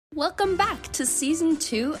Welcome back to Season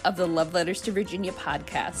 2 of the Love Letters to Virginia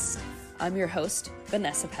podcast. I'm your host,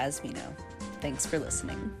 Vanessa Pasmino. Thanks for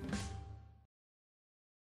listening.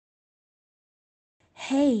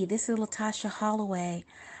 Hey, this is Latasha Holloway.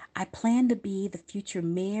 I plan to be the future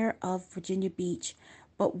mayor of Virginia Beach,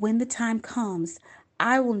 but when the time comes,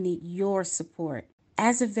 I will need your support.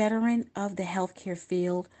 As a veteran of the healthcare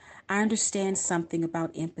field, I understand something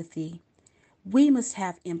about empathy. We must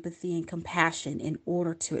have empathy and compassion in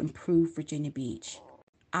order to improve Virginia Beach.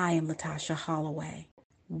 I am Latasha Holloway.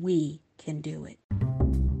 We can do it.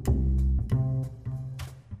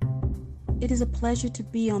 It is a pleasure to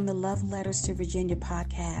be on the Love Letters to Virginia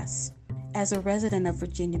podcast. As a resident of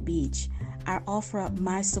Virginia Beach, I offer up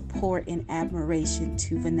my support and admiration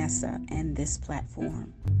to Vanessa and this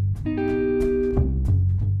platform.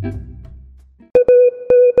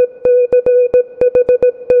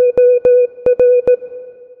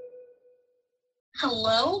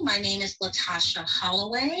 Hello, my name is Latasha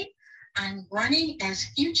Holloway. I'm running as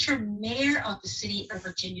future mayor of the city of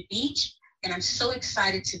Virginia Beach, and I'm so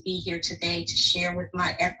excited to be here today to share with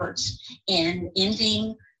my efforts in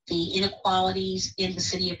ending the inequalities in the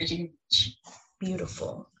city of Virginia Beach.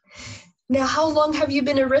 Beautiful. Now, how long have you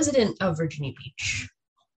been a resident of Virginia Beach?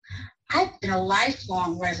 I've been a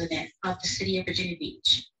lifelong resident of the city of Virginia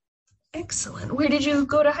Beach. Excellent. Where did you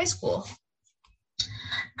go to high school?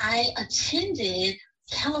 I attended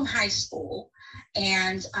Pelham High School,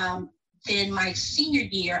 and then my senior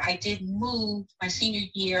year, I did move my senior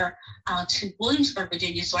year to Williamsburg,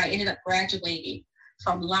 Virginia, so I ended up graduating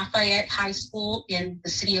from Lafayette High School in the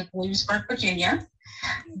city of Williamsburg, Virginia,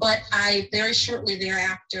 but I very shortly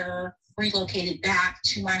thereafter relocated back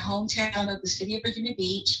to my hometown of the city of Virginia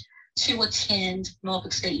Beach to attend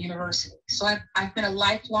Norfolk State University. So I've been a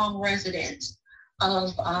lifelong resident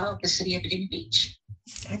of the city of Virginia Beach.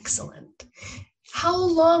 Excellent. How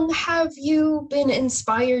long have you been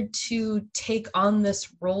inspired to take on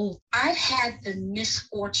this role? I've had the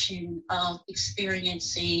misfortune of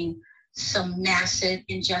experiencing some massive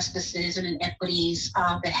injustices and inequities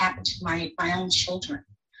that happened to my own children.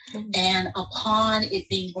 Mm-hmm. And upon it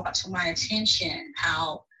being brought to my attention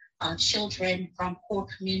how children from poor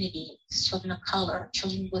communities, children of color,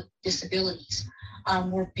 children with disabilities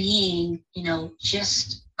were being,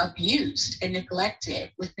 just abused and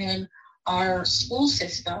neglected within our school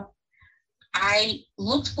system, I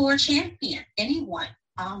looked for a champion, anyone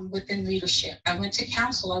within leadership. I went to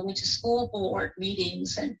council, I went to school board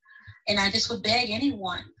meetings, and I just would beg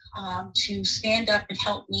anyone to stand up and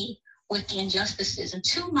help me with the injustices. And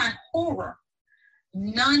to my horror,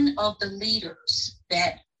 none of the leaders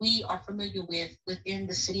that we are familiar with within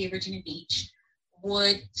the city of Virginia Beach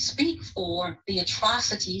would speak for the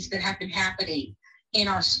atrocities that have been happening in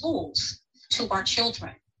our schools to our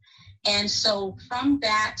children. And so from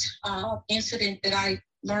that incident that I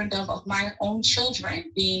learned of my own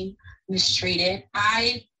children being mistreated,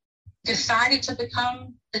 I decided to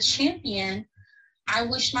become the champion I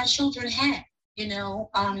wish my children had,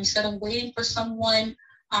 instead of waiting for someone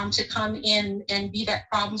to come in and be that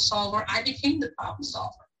problem solver, I became the problem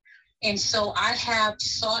solver. And so I have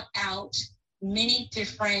sought out many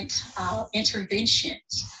different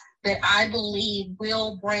interventions that I believe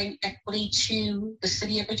will bring equity to the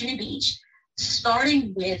city of Virginia Beach,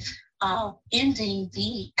 starting with ending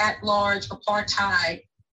the at-large apartheid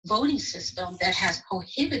voting system that has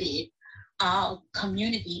prohibited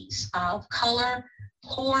communities of color,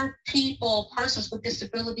 poor people, persons with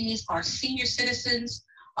disabilities, our senior citizens,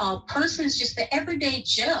 persons just the everyday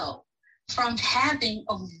Joe from having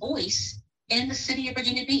a voice in the city of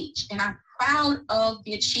Virginia Beach. And I'm proud of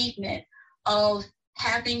the achievement of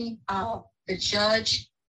having the judge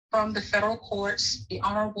from the federal courts, the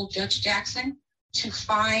Honorable Judge Jackson, to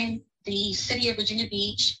find the city of Virginia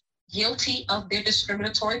Beach guilty of their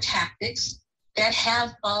discriminatory tactics that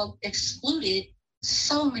have excluded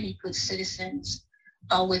so many good citizens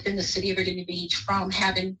within the city of Virginia Beach from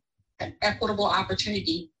having an equitable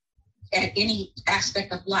opportunity at any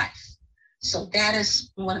aspect of life. So that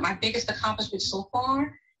is one of my biggest accomplishments so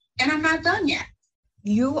far, and I'm not done yet.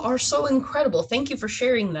 You are so incredible. Thank you for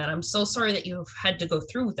sharing that. I'm so sorry that you've had to go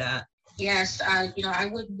through that. Yes, I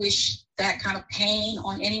wouldn't wish that kind of pain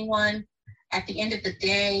on anyone. At the end of the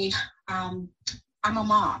day, I'm a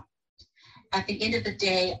mom. At the end of the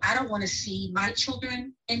day, I don't want to see my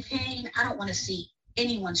children in pain. I don't want to see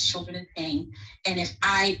anyone's children in pain. And if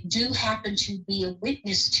I do happen to be a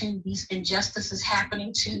witness to these injustices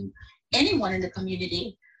happening to anyone in the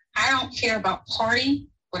community, I don't care about party.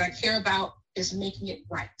 What I care about is making it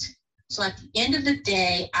right. So at the end of the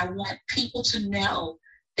day, I want people to know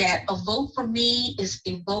that a vote for me is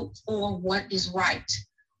a vote for what is right.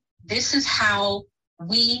 This is how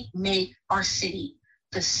we make our city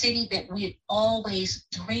the city that we had always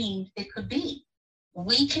dreamed it could be.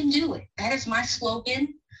 We can do it. That is my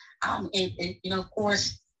slogan. Of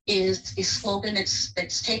course, is a slogan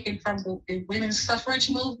that's taken from the women's suffrage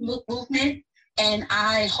movement, and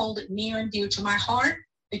I hold it near and dear to my heart,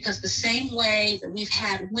 because the same way that we've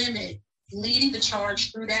had women leading the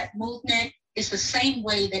charge through that movement is the same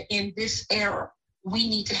way that in this era we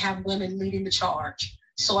need to have women leading the charge.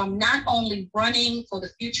 So I'm not only running for the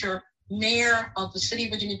future mayor of the city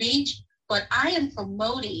of Virginia Beach, but I am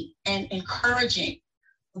promoting and encouraging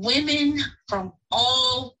women from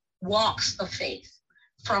all walks of faith,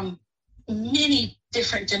 from many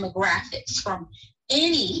different demographics, from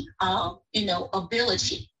any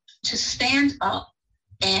ability to stand up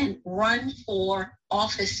and run for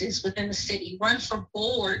offices within the city, run for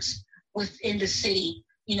boards within the city,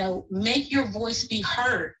 make your voice be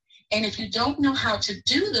heard. And if you don't know how to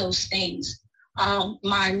do those things,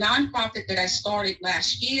 my nonprofit that I started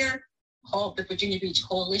last year, called the Virginia Beach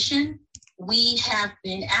Coalition, we have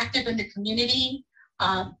been active in the community,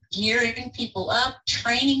 gearing people up,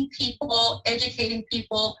 training people, educating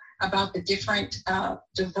people about the different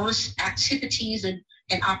diverse activities and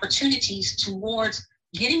opportunities towards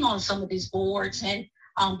getting on some of these boards and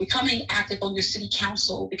becoming active on your city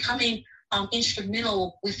council, becoming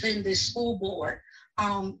instrumental within the school board.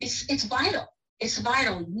 It's vital. It's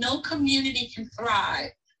vital. No community can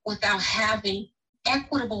thrive without having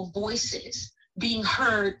equitable voices being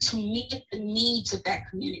heard to meet the needs of that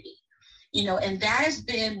community. And that has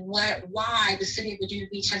been why the city of Virginia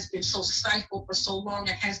Beach has been so stifled for so long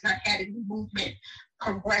and has not had any movement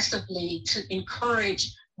progressively to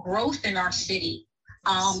encourage growth in our city.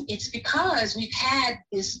 It's because we've had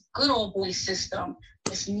this good old boy system,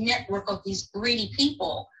 this network of these greedy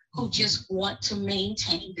people who just want to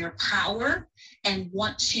maintain their power and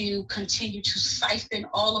want to continue to siphon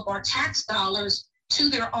all of our tax dollars to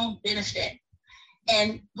their own benefit.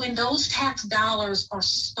 And when those tax dollars are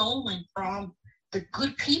stolen from the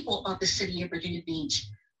good people of the city of Virginia Beach,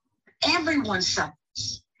 everyone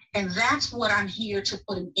suffers. And that's what I'm here to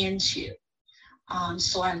put an end to.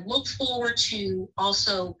 So I look forward to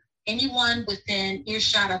also anyone within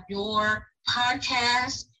earshot of your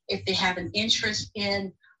podcast, if they have an interest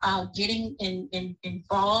in getting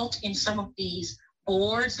involved in some of these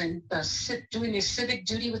boards and doing their civic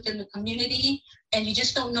duty within the community, and you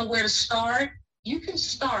just don't know where to start, you can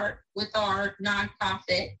start with our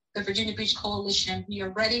nonprofit, the Virginia Beach Coalition. We are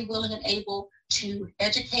ready, willing, and able to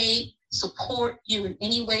educate, support you in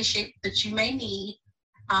any way, shape that you may need.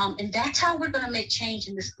 And that's how we're going to make change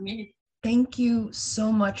in this community. Thank you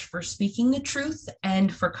so much for speaking the truth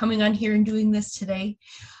and for coming on here and doing this today.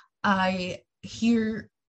 I hear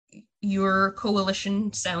your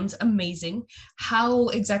coalition sounds amazing. How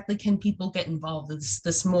exactly can people get involved? Is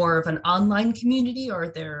this more of an online community, or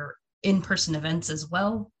are there in-person events as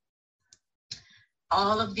well?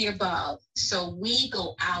 All of the above. So we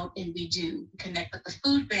go out and we do connect with the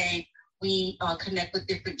food bank. We connect with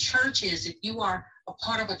different churches. If you are a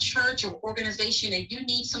part of a church or organization and you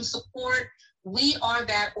need some support, we are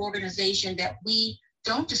that organization that we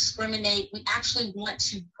don't discriminate. We actually want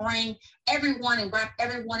to bring everyone and wrap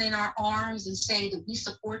everyone in our arms and say that we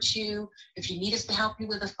support you. If you need us to help you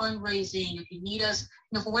with a fundraising, if you need us,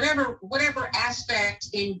 for whatever aspect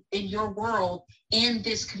in your world, in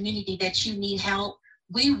this community that you need help,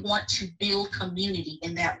 we want to build community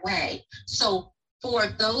in that way. So for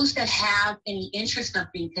those that have any interest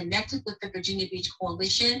of being connected with the Virginia Beach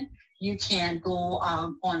Coalition, you can go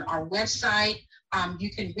on our website.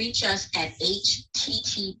 You can reach us at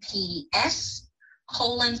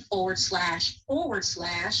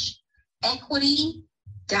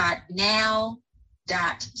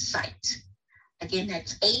https://equity.now.site. Again,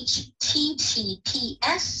 that's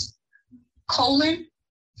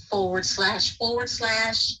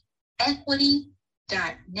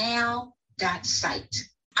https://equity.now.site.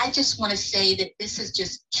 I just want to say that this has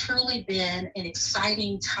just truly been an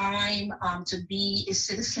exciting time to be a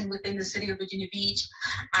citizen within the city of Virginia Beach.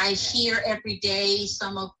 I hear every day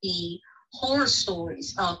some of the horror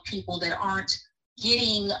stories of people that aren't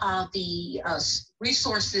getting the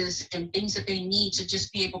resources and things that they need to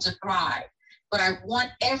just be able to thrive. But I want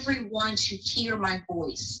everyone to hear my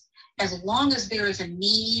voice. As long as there is a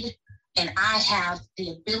need and I have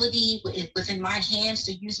the ability within my hands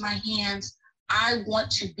to use my hands, I want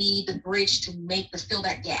to be the bridge to fill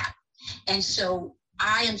that gap. And so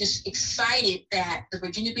I am just excited that the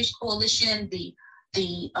Virginia Beach Coalition, the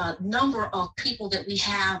number of people that we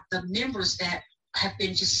have, the members that have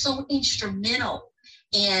been just so instrumental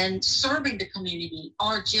in serving the community,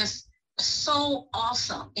 are just so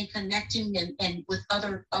awesome in connecting and with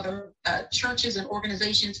other churches and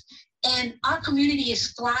organizations. And our community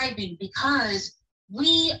is thriving because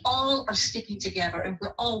we all are sticking together and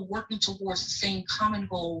we're all working towards the same common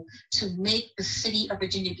goal to make the city of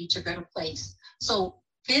Virginia Beach a better place. So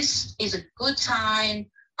this is a good time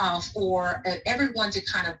for everyone to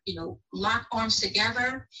kind of, lock arms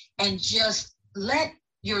together and just let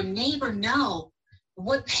your neighbor know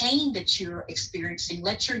what pain that you're experiencing.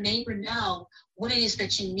 Let your neighbor know what it is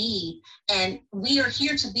that you need. And we are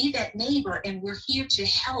here to be that neighbor, and we're here to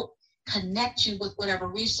help connect you with whatever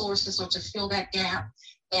resources or to fill that gap,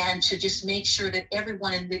 and to just make sure that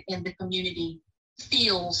everyone in the community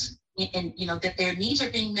feels and that their needs are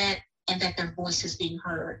being met and that their voice is being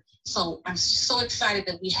heard. So I'm so excited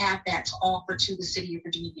that we have that to offer to the city of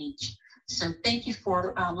Virginia Beach. So thank you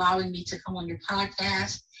for allowing me to come on your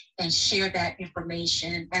podcast and share that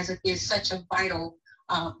information, as it is such a vital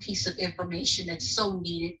piece of information that's so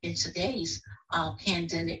needed in today's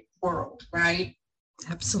pandemic world, right?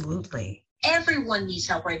 Absolutely. Everyone needs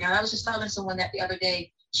help right now. I was just telling someone that the other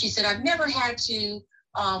day. She said, I've never had to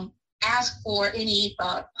ask for any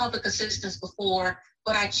public assistance before,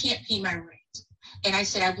 but I can't pay my rent. And I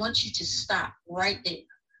said, I want you to stop right there.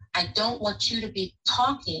 I don't want you to be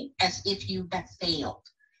talking as if you have failed.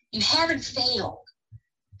 You haven't failed.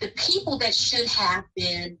 The people that should have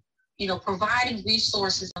been, providing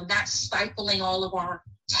resources and not stifling all of our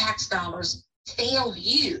tax dollars failed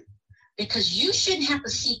you, because you shouldn't have to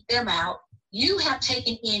seek them out. You have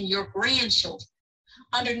taken in your grandchildren.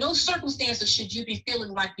 Under no circumstances should you be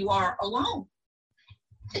feeling like you are alone.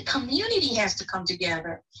 The community has to come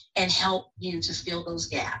together and help you to fill those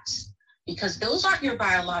gaps, because those aren't your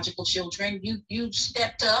biological children. You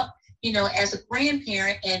stepped up, as a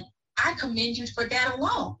grandparent, and I commend you for that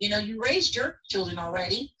alone. You raised your children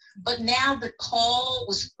already, but now the call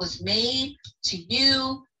was made to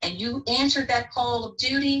you, and you answered that call of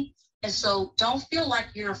duty. And so don't feel like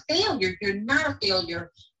you're a failure. You're not a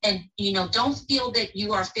failure. And, don't feel that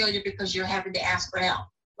you are a failure because you're having to ask for help,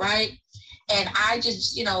 right? And I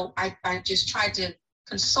just, I just tried to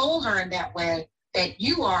console her in that way, that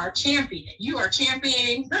you are championing. You are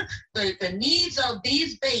championing the needs of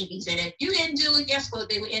these babies. And if you didn't do it, guess what?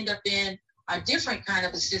 They would end up in a different kind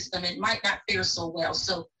of a system. It might not fare so well.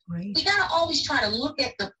 So we got to always try to look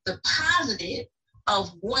at the positive of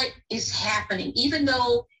what is happening, even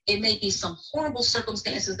though it may be some horrible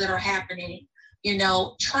circumstances that are happening.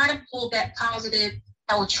 Try to pull that positive,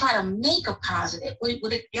 or try to make a positive.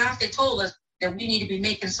 Beyonce told us that we need to be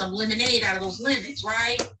making some lemonade out of those lemons,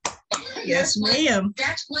 right? Yes, ma'am.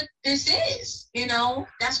 That's what this is.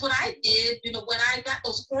 That's what I did, when I got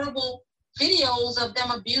those horrible videos of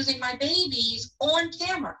them abusing my babies on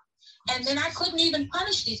camera. And then I couldn't even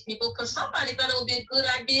punish these people because somebody thought it would be a good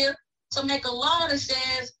idea to make a law that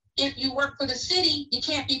says if you work for the city, you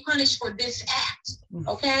can't be punished for this act,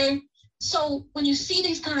 okay? So when you see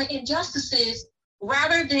these kind of injustices,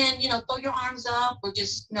 rather than, throw your arms up or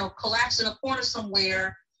just, collapse in a corner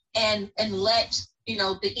somewhere and let,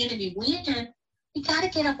 the enemy win, we got to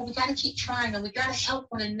get up and we got to keep trying, and we got to help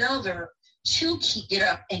one another to get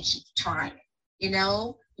up and keep trying.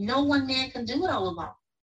 No one man can do it all alone.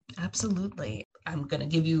 Absolutely. I'm going to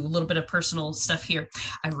give you a little bit of personal stuff here.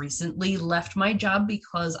 I recently left my job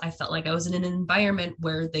because I felt like I was in an environment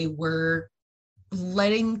where they were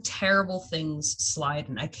letting terrible things slide,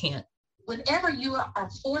 and I can't. Whenever you are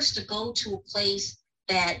forced to go to a place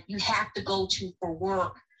that you have to go to for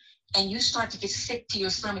work, and you start to get sick to your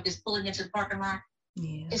stomach just pulling into the parking lot,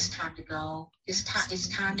 it's time to go. It's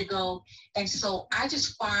time to go. And so I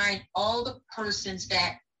just find all the persons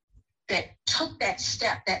that took that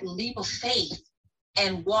step, that leap of faith,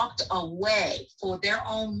 and walked away for their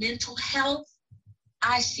own mental health,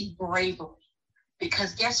 I see bravery.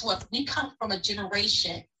 Because guess what? We come from a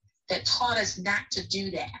generation that taught us not to do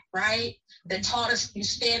that, right? That taught us you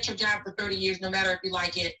stay at your job for 30 years, no matter if you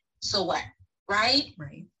like it, so what, right?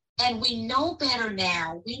 Right. And we know better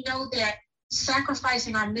now. We know that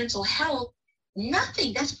sacrificing our mental health,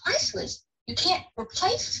 nothing, that's priceless. You can't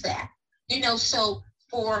replace that. So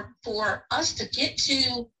for us to get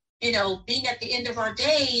to, being at the end of our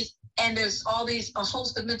days, and there's a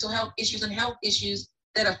host of mental health issues and health issues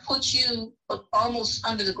that have put you almost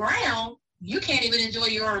under the ground, you can't even enjoy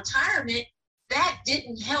your retirement. That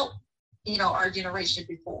didn't help, our generation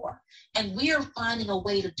before. And we are finding a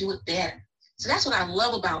way to do it better. So that's what I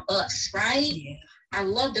love about us, right? Yeah. I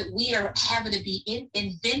love that we are having to be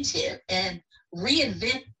inventive and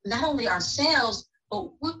reinvent not only ourselves,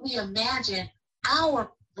 but what we imagine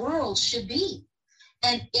our world should be.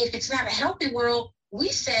 And if it's not a healthy world, we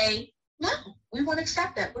say, No, we won't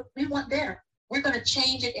accept that. We want better. We're going to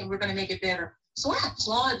change it and we're going to make it better. So I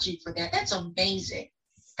applaud you for that. That's amazing.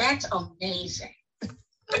 That's amazing.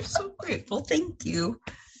 I'm so grateful. Thank you.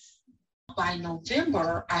 By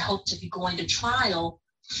November, I hope to be going to trial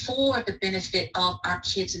for the benefit of our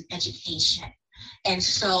kids in education. And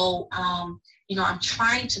so, I'm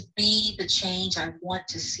trying to be the change I want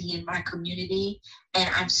to see in my community. And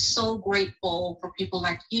I'm so grateful for people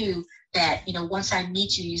like you that, once I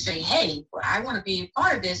meet you, you say, hey, well, I want to be a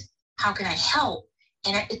part of this. How can I help?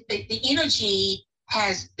 And the energy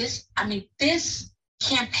has this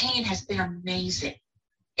campaign has been amazing.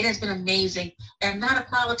 It has been amazing. And I'm not a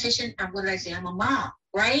politician. What did I say? I'm a mom,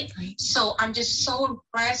 right? So I'm just so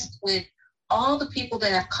impressed with all the people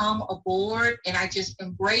that have come aboard, and I just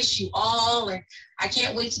embrace you all. And I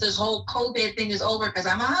can't wait till this whole COVID thing is over because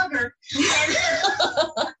I'm a hugger.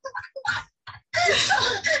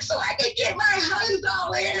 so I can get my hugs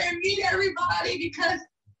all in and meet everybody because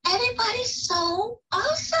everybody's so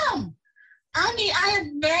awesome. I mean, I have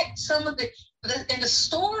met some of the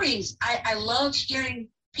stories. I love hearing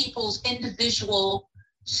people's individual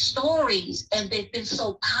stories, and they've been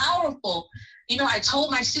so powerful. I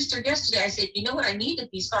told my sister yesterday, I said, what I need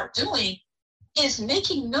to start doing is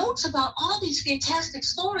making notes about all these fantastic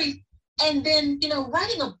stories and then,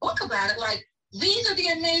 writing a book about it. Like, these are the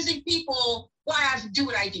amazing people, why I do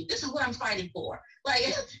what I do. This is what I'm fighting for.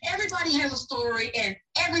 Like, everybody has a story and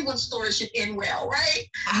everyone's story should end well, right?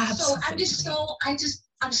 Absolutely. So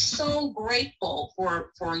I'm so grateful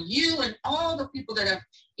for you and all the people that have,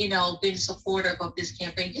 been supportive of this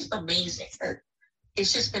campaign. Just amazing.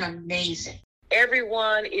 It's just been amazing.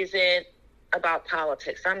 Everyone isn't about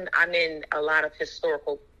politics. I'm in a lot of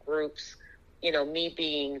historical groups, me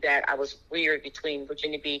being that I was reared between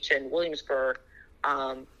Virginia Beach and Williamsburg.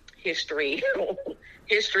 History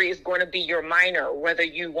is going to be your minor, whether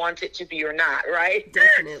you want it to be or not, right?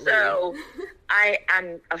 Definitely. So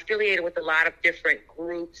I'm affiliated with a lot of different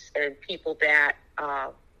groups and people that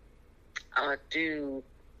do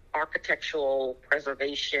architectural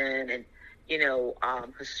preservation and,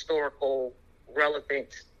 historical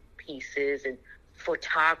relevant pieces and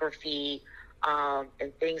photography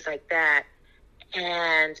and things like that.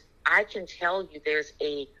 And I can tell you there's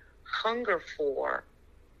a hunger for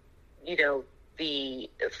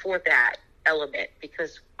that element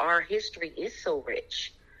because our history is so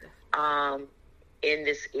rich in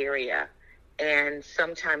this area. And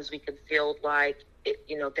sometimes we can feel like,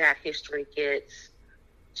 that history gets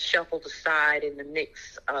shuffled aside in the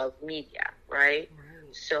mix of media, right?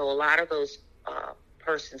 So a lot of those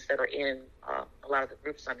persons that are in a lot of the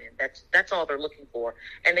groups I'm in, that's all they're looking for.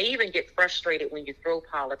 And they even get frustrated when you throw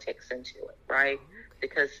politics into it, right?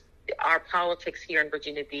 Because our politics here in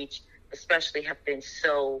Virginia Beach especially have been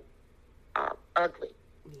so ugly,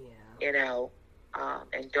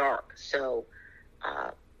 and dark. So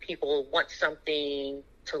people want something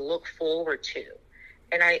to look forward to.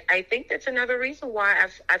 And I think that's another reason why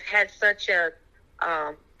I've had such a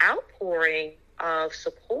outpouring of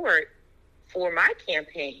support for my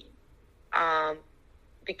campaign.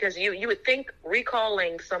 Because you would think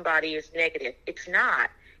recalling somebody is negative. It's not.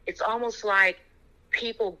 It's almost like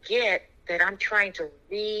people get that I'm trying to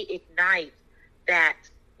reignite that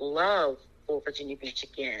love for Virginia Beach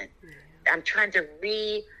again. Yeah. I'm trying to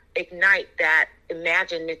reignite that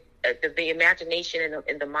the imagination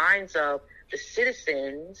in the minds of the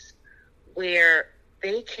citizens where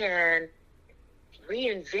they can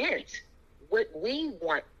reinvent what we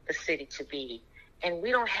want the city to be. And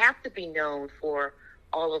we don't have to be known for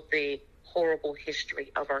all of the horrible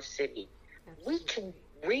history of our city. Absolutely. We can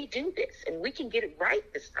redo this and we can get it right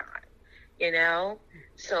this time.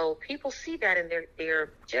 So people see that and they're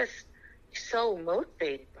just so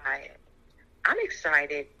motivated by it. I'm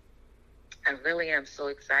excited. I really am so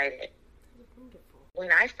excited. Wonderful.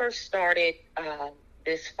 When I first started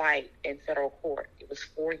this fight in federal court, it was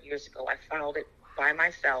 4 years ago. I filed it by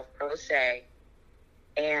myself, pro se,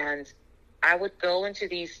 and I would go into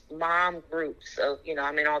these mom groups of,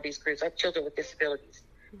 I'm in all these groups. I have children with disabilities.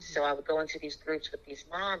 Mm-hmm. So I would go into these groups with these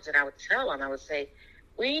moms and I would tell them, I would say,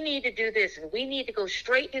 we need to do this, and we need to go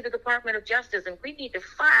straight to the Department of Justice, and we need to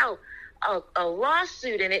file a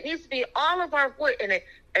lawsuit, and it needs to be all of our voice. And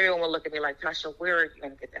everyone will look at me like, Tasha, where are you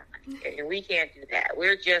going to get that money? And we can't do that.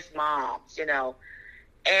 We're just moms,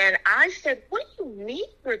 And I said, what do you mean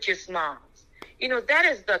we're just moms? That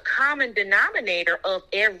is the common denominator of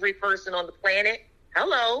every person on the planet.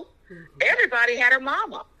 Hello. Mm-hmm. Everybody had a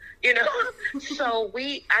mama, So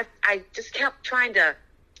I just kept trying to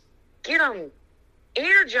get them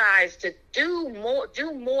energized to do more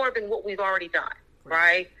than what we've already done,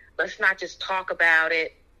 right? Let's not just talk about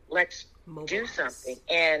it. Let's do something.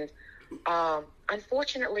 And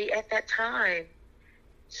unfortunately, at that time,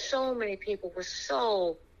 so many people were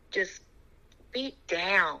so just beat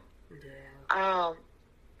down. Yeah.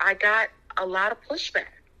 I got a lot of pushback.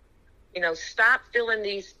 Stop filling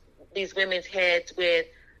these women's heads with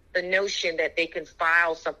the notion that they can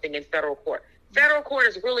file something in federal court. Federal court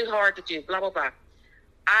is really hard to do, blah, blah, blah.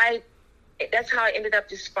 That's how I ended up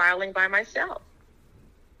just filing by myself,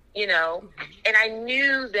 and I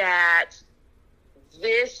knew that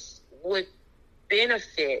this would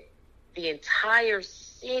benefit the entire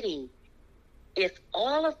city if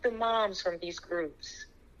all of the moms from these groups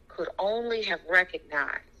could only have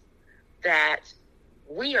recognized that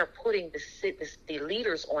we are putting the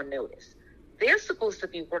leaders on notice. They're supposed to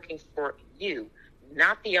be working for you,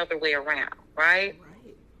 not the other way around, right?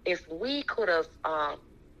 If we could have,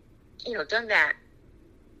 done that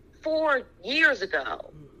 4 years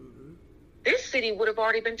ago, this city would have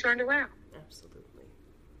already been turned around. Absolutely.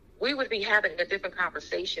 We would be having a different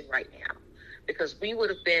conversation right now because we would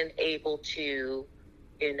have been able to,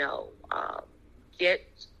 get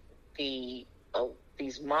these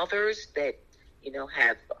mothers that,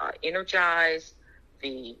 have energized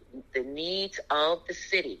the needs of the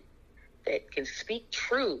city, that can speak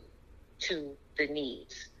true to the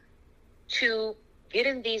needs, to get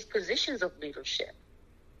in these positions of leadership.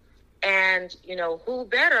 And, who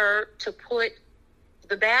better to put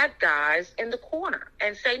the bad guys in the corner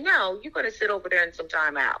and say, no, you're going to sit over there in some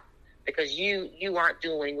time out because you aren't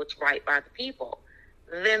doing what's right by the people,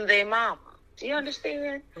 than their mama. Do you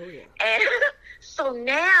understand? Oh, yeah. And so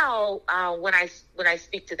now when I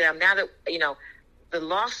speak to them, now that, the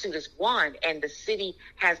lawsuit is won and the city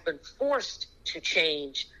has been forced to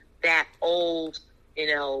change that old,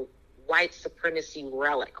 white supremacy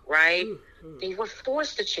relic, right? Mm-hmm. They were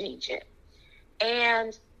forced to change it.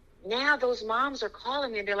 And now those moms are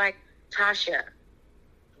calling me and they're like, Tasha,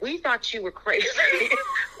 we thought you were crazy.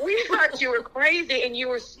 We thought you were crazy and you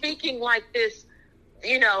were speaking like this,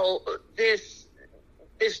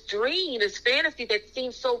 this dream, this fantasy that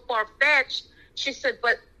seems so far-fetched. She said,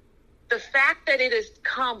 but the fact that it has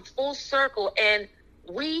come full circle and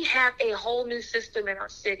we have a whole new system in our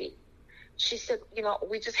city. She said,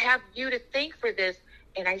 we just have you to thank for this.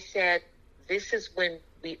 And I said, this is when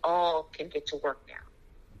we all can get to work now.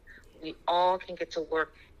 We all can get to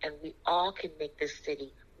work and we all can make this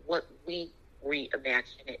city what we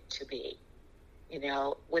reimagine it to be,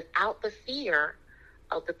 without the fear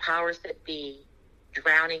of the powers that be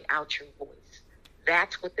drowning out your voice.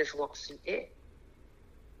 That's what this lawsuit did.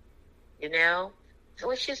 So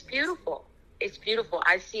it's just beautiful. It's beautiful.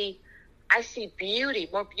 I see beauty,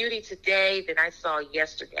 more beauty today than I saw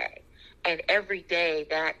yesterday. And every day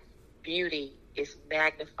that beauty is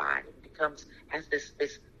magnified and has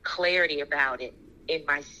this clarity about it in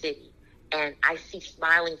my city. And I see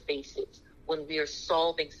smiling faces when we are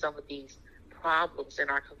solving some of these problems in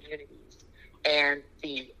our communities. And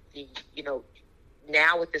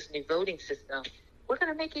now with this new voting system, we're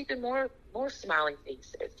going to make even more smiling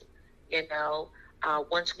faces.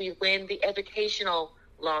 Once we win the educational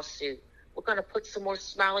lawsuit, we're going to put some more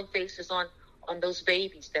smiling faces on those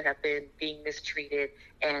babies that have been being mistreated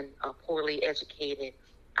and poorly educated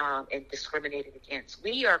and discriminated against.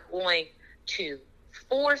 We are going to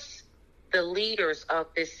force the leaders of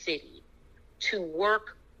this city to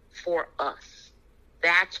work for us.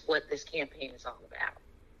 That's what this campaign is all about.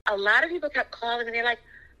 A lot of people kept calling and they're like,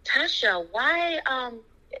 Tasha, why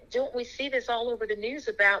don't we see this all over the news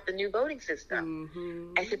about the new voting system?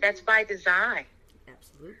 Mm-hmm. I said, that's by design.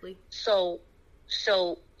 Absolutely. So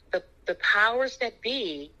the powers that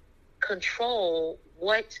be control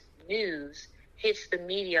what news hits the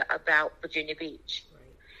media about Virginia Beach.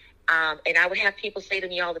 Right. And I would have people say to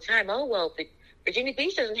me all the time, oh, well, Virginia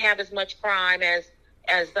Beach doesn't have as much crime as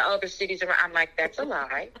the other cities around. I'm like, that's a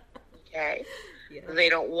lie. Okay. Yeah. They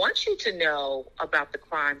don't want you to know about the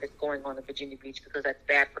crime that's going on in Virginia Beach because that's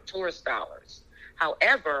bad for tourist dollars.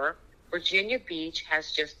 However, Virginia Beach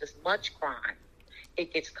has just as much crime.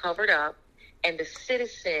 It gets covered up, and the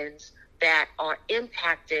citizens that are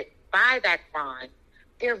impacted by that crime,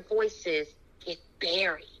 their voices get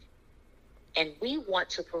buried. And we want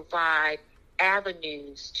to provide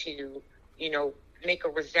avenues to, make a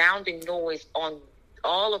resounding noise on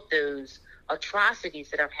all of those atrocities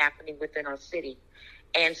that are happening within our city.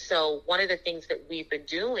 And so one of the things that we've been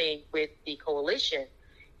doing with the coalition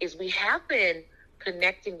is we have been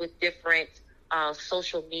connecting with different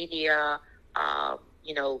social media,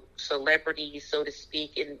 celebrities, so to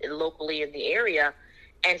speak, in locally in the area,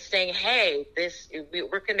 and saying, hey,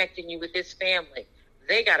 we're connecting you with this family.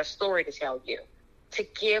 They got a story to tell you, to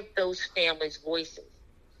give those families voices.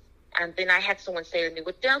 And then I had someone say to me,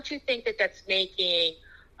 well, don't you think that that's making,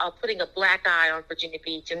 putting a black eye on Virginia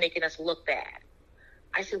Beach and making us look bad?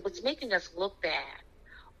 I said, what's making us look bad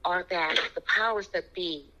are that the powers that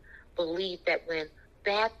be believe that when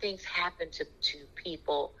bad things happen to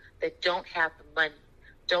people that don't have the money,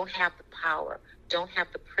 don't have the power, don't have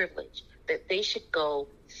the privilege, that they should go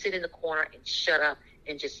sit in the corner and shut up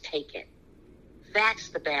and just take it. That's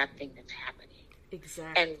the bad thing that's happening.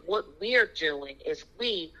 Exactly. And what we are doing is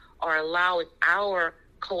we are allowing our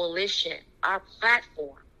coalition, our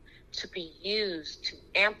platform, to be used to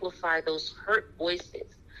amplify those hurt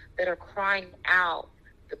voices that are crying out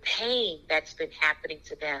the pain that's been happening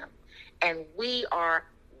to them. And we are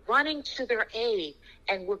running to their aid,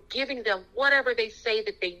 and we're giving them whatever they say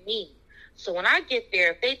that they need. So when I get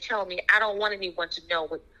there, if they tell me I don't want anyone to know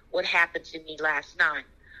what happened to me last night,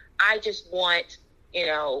 I just want,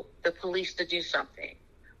 the police to do something.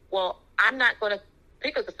 Well, I'm not going to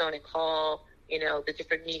pick up the phone and call, the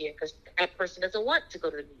different media, because that person doesn't want to go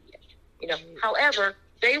to the media. However,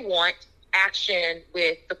 they want action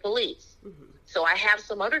with the police. Mm-hmm. So I have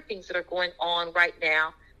some other things that are going on right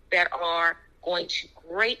now that are going to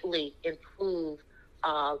greatly improve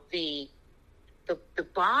the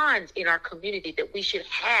bonds in our community that we should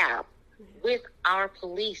have with our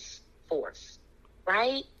police force,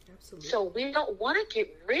 right? Absolutely. So we don't want to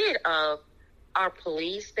get rid of our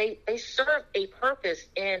police. They serve a purpose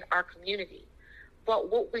in our community.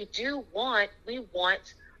 But what we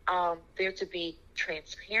want there to be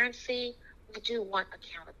transparency. We do want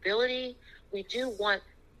accountability. We do want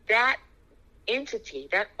that entity,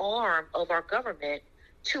 that arm of our government,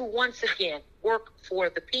 to once again work for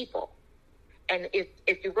the people. And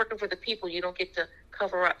if you're working for the people, you don't get to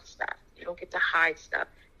cover up stuff. You don't get to hide stuff.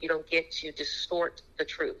 You don't get to distort the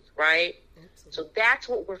truth, right? Absolutely. So that's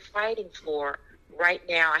what we're fighting for right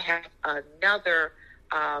now. I have another,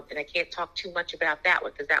 and I can't talk too much about that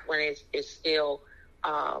one because that one is still,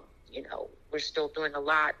 we're still doing a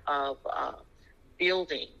lot of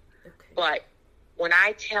building. Okay. But when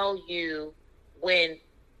I tell you, when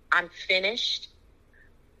I'm finished,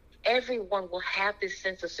 everyone will have this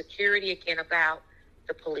sense of security again about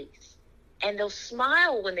the police. And they'll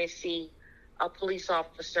smile when they see a police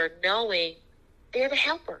officer, knowing they're the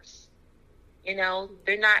helpers.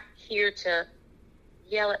 They're not here to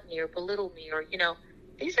yell at me or belittle me or,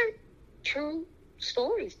 these are true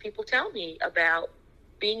stories people tell me about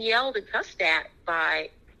being yelled and cussed at by,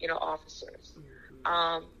 officers.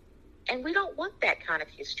 Mm-hmm. And we don't want that kind of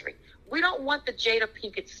history. We don't want the Jada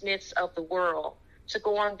Pinkett Smiths of the world to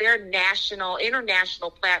go on their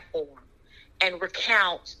international platform and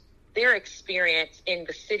recount their experience in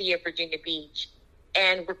the city of Virginia Beach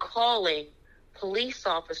and recalling police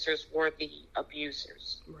officers were the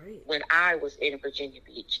abusers. Right. When I was in Virginia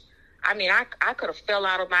Beach. I mean, I could have fell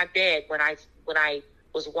out of my bed when I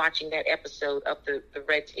was watching that episode of the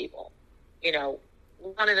Red Table.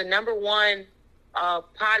 One of the number one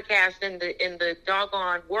podcasts in the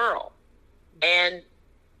doggone world. And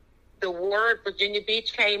the word Virginia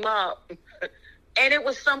Beach came up and it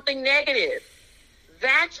was something negative.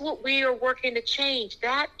 That's what we are working to change.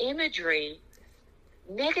 That imagery,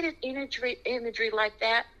 negative imagery like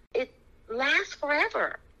that, it lasts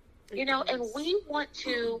forever. And we want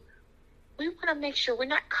to make sure we're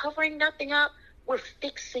not covering nothing up. We're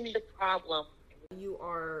fixing the problem. You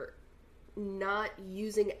are not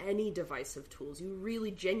using any divisive tools. You really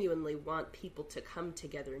genuinely want people to come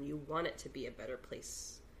together and you want it to be a better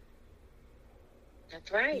place. That's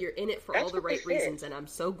right. You're in it for all the right reasons, and I'm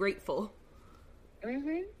so grateful.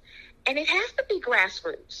 Mm-hmm. And it has to be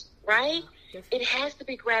grassroots, right? It has to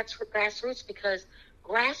be grassroots because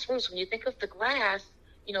grassroots, when you think of the grass,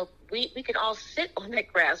 we can all sit on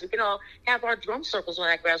that grass. We can all have our drum circles on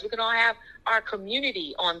that grass. We can all have our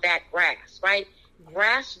community on that grass, right? Yeah.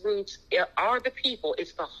 Grassroots are the people.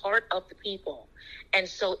 It's the heart of the people. And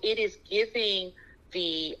so it is giving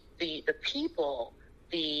the people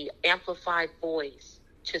the amplified voice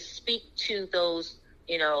to speak to those,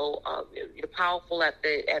 the powerful at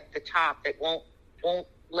the top that won't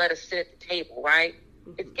let us sit at the table, right?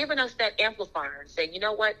 Mm-hmm. It's giving us that amplifier and saying, you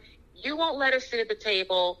know what, you won't let us sit at the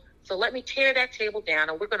table, so let me tear that table down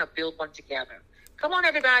and we're going to build one together. Come on,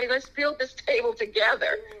 everybody, let's build this table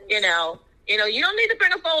together. Yes. You don't need to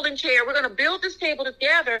bring a folding chair. We're going to build this table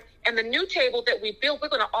together, and the new table that we build, we're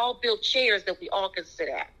going to all build chairs that we all can sit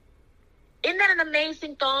at. Isn't that an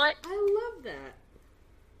amazing thought? I love that.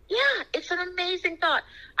 Yeah, it's an amazing thought.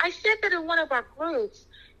 I said that in one of our groups,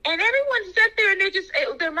 and everyone sat there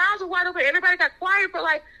and their mouths were wide open. Everybody got quiet for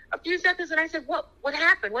like a few seconds, and I said, what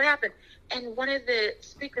happened? What happened? And one of the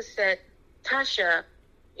speakers said, Tasha,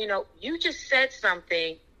 you just said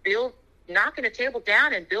something knocking the table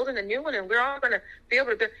down and building a new one, and we're all going to be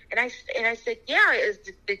able to build. And I said, yeah,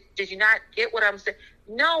 did you not get what I'm saying?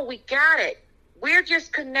 No, we got it. We're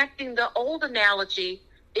just connecting the old analogy.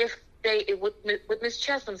 What Ms.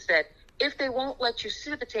 Chesham said, if they won't let you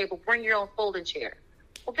sit at the table, bring your own folding chair.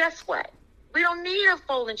 Well, guess what? We don't need a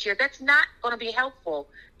folding chair. That's not going to be helpful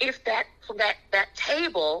if that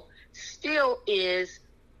table still is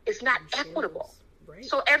not equitable. Right.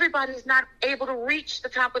 So everybody's not able to reach the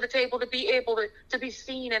top of the table to be able to be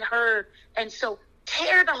seen and heard. And so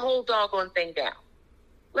tear the whole doggone thing down.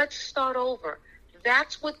 Let's start over.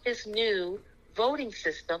 That's what this new voting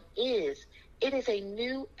system is. It is a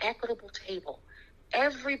new equitable table.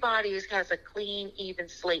 Everybody has a clean, even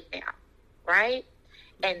slate now, right?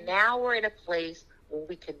 And now we're in a place where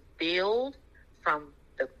we can build from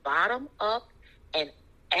the bottom up. And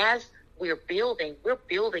as we're building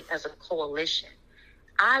as a coalition.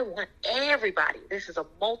 I want everybody. This is a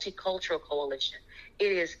multicultural coalition.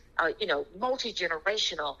 It is,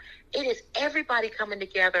 multi-generational. It is everybody coming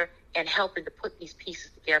together and helping to put these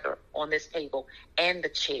pieces together on this table and the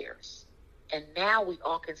chairs. And now we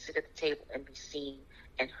all can sit at the table and be seen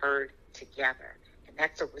and heard together. And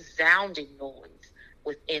that's a resounding noise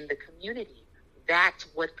within the community. That's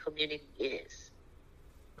what community is.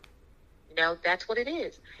 That's what it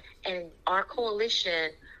is. And our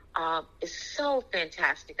coalition is so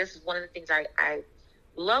fantastic. This is one of the things I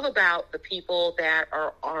love about the people that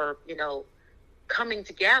are coming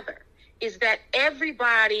together, is that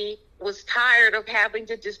everybody was tired of having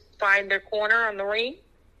to just find their corner on the ring.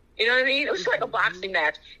 You know what I mean? It was like a boxing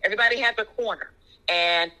match. Everybody had their corner.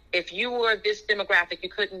 And if you were this demographic, you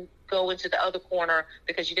couldn't go into the other corner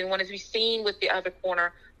because you didn't want to be seen with the other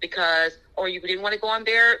corner or you didn't want to go on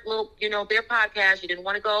their little, their podcast. You didn't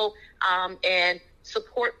want to go and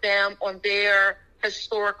support them on their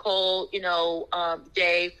historical,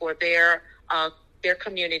 day for their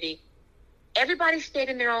community. Everybody stayed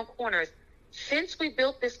in their own corners. Since we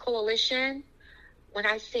built this coalition, when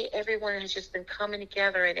I say everyone has just been coming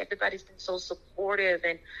together and everybody's been so supportive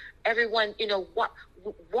and everyone,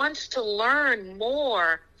 wants to learn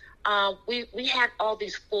more. We had all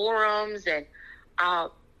these forums and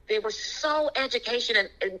they were so educational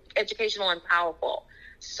and powerful.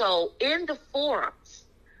 So in the forums,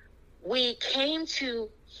 we came to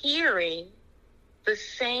hearing the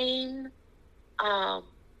same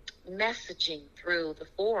messaging through the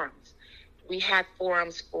forums. We had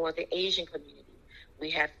forums for the Asian community. We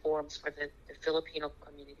had forums for the Filipino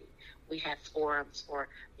community. We had forums for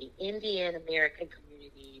the Indian American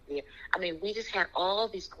community. We just had all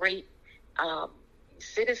these great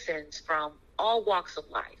citizens from all walks of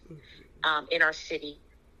life in our city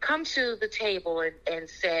come to the table and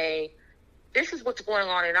say, this is what's going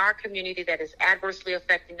on in our community that is adversely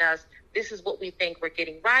affecting us. This is what we think we're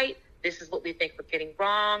getting right. This is what we think we're getting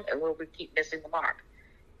wrong, and where we keep missing the mark.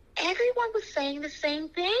 Everyone was saying the same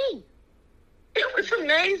thing. It was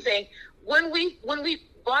amazing. When we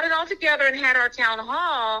brought it all together and had our town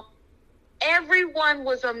hall, everyone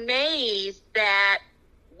was amazed that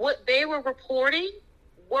what they were reporting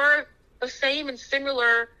were the same and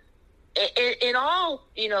similar in all,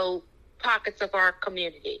 pockets of our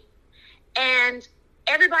community. And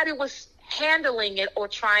everybody was handling it or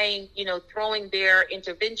trying, throwing their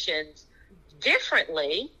interventions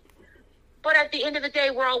differently. But at the end of the day,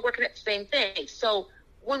 we're all working at the same thing. So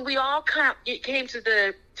when we all came to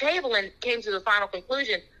the table and came to the final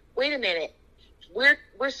conclusion, wait a minute,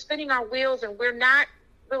 we're spinning our wheels and we're not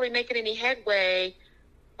really making any headway,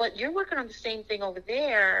 but you're working on the same thing over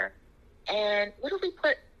there. And what if we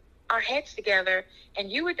put our heads together and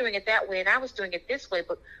you were doing it that way and I was doing it this way?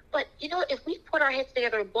 But if we put our heads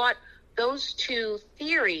together and brought those two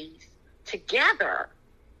theories together,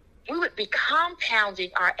 we would be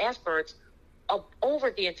compounding our efforts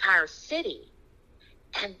over the entire city.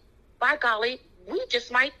 And by golly, we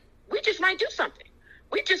just might do something.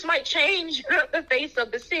 We just might change the face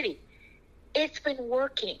of the city. It's been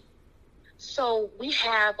working. So we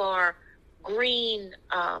have our Green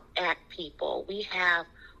Act people. We have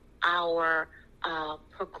our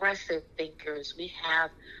progressive thinkers. We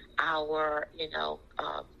have our,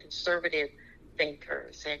 conservative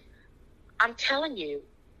thinkers. And I'm telling you,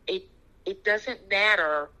 it doesn't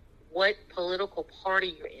matter what political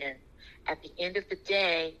party you're in. At the end of the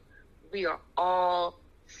day, we are all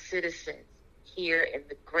citizens here in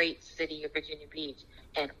the great city of Virginia Beach.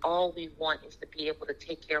 And all we want is to be able to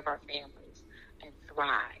take care of our families and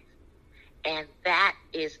thrive. And that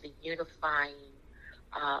is the unifying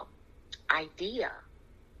idea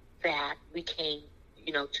that we came,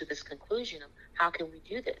 to this conclusion of how can we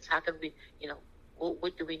do this? How can we,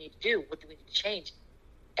 what do we need to do? What do we need to change?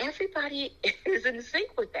 everybody is in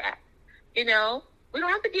sync with that. You know, we don't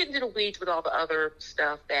have to get into the weeds with all the other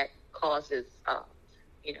stuff that causes,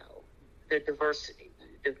 you know, the diverse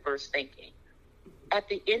thinking. At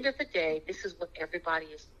the end of the day, this is what everybody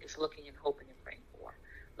is looking and hoping and praying for.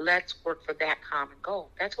 Let's work for that common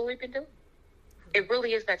goal. That's what we've been doing. It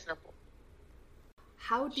really is that simple.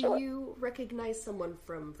 How do you recognize someone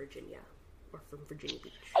from Virginia or from Virginia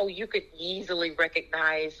Beach? Oh, you could easily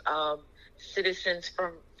recognize citizens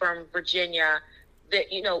from Virginia.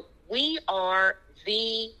 That, you know, we are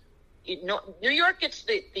the, you know, New York gets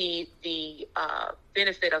the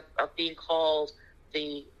benefit of being called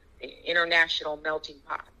the international melting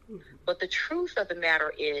pot. Mm-hmm. But the truth of the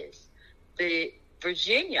matter is, the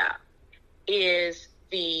Virginia is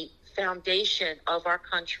the foundation of our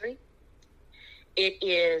country. It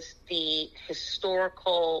is the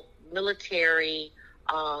historical military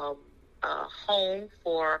home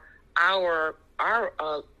for our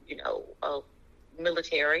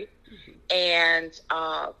military. Mm-hmm. And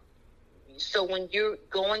so when you're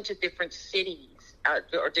going to different cities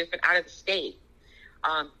or different out of the state,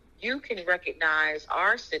 you can recognize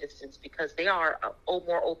our citizens because they are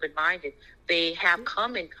more open-minded. They have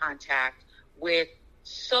come in contact with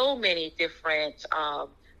so many different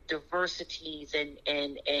diversities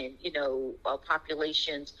and you know,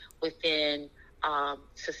 populations within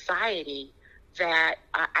society, that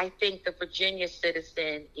I think the Virginia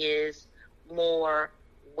citizen is more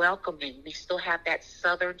welcoming. We still have that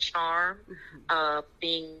Southern charm of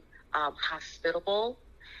being hospitable,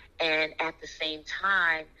 and at the same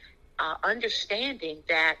time, understanding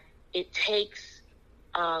that it takes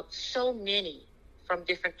so many from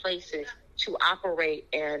different places to operate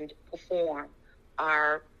and perform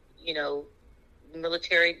our, you know,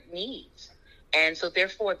 military needs. And so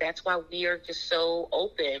therefore, that's why we are just so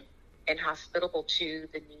open and hospitable to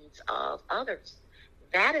the needs of others.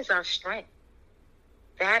 That is our strength.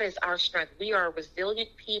 That is our strength. We are a resilient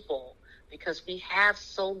people because we have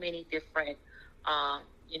so many different,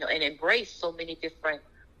 you know, and embrace so many different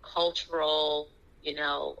cultural, you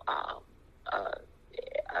know,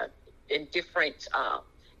 in different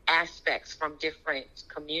aspects from different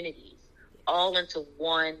communities, all into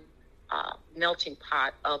one melting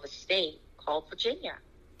pot of a state called Virginia,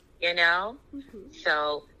 you know? Mm-hmm.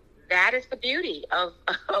 So that is the beauty of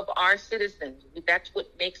our citizens. That's what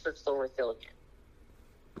makes us so resilient.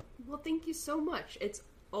 Well, thank you so much. It's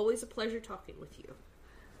always a pleasure talking with you.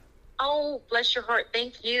 Oh, bless your heart.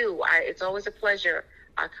 Thank you. It's always a pleasure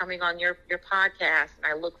coming on your podcast, and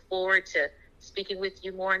I look forward to speaking with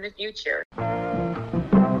you more in the future.